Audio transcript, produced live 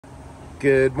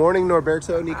Good morning,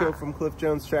 Norberto. Nico from Cliff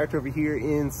Jones Tractor over here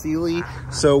in Sealy.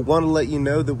 So want to let you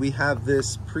know that we have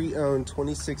this pre-owned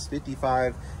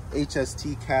 2655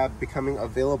 HST cab becoming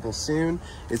available soon.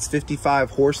 It's 55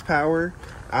 horsepower.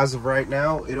 As of right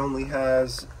now, it only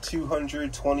has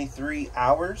 223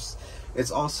 hours. It's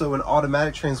also an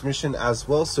automatic transmission as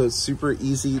well, so it's super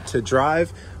easy to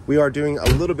drive. We are doing a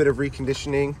little bit of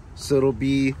reconditioning, so it'll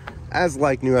be as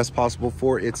like new as possible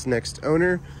for its next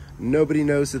owner. Nobody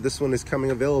knows that this one is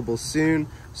coming available soon,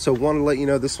 so want to let you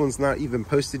know this one's not even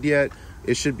posted yet.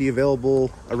 It should be available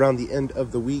around the end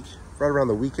of the week, right around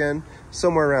the weekend,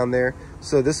 somewhere around there.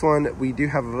 So this one we do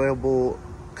have available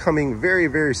coming very,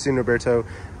 very soon, Roberto.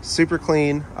 Super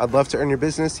clean. I'd love to earn your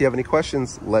business. If you have any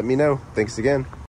questions, let me know. Thanks again.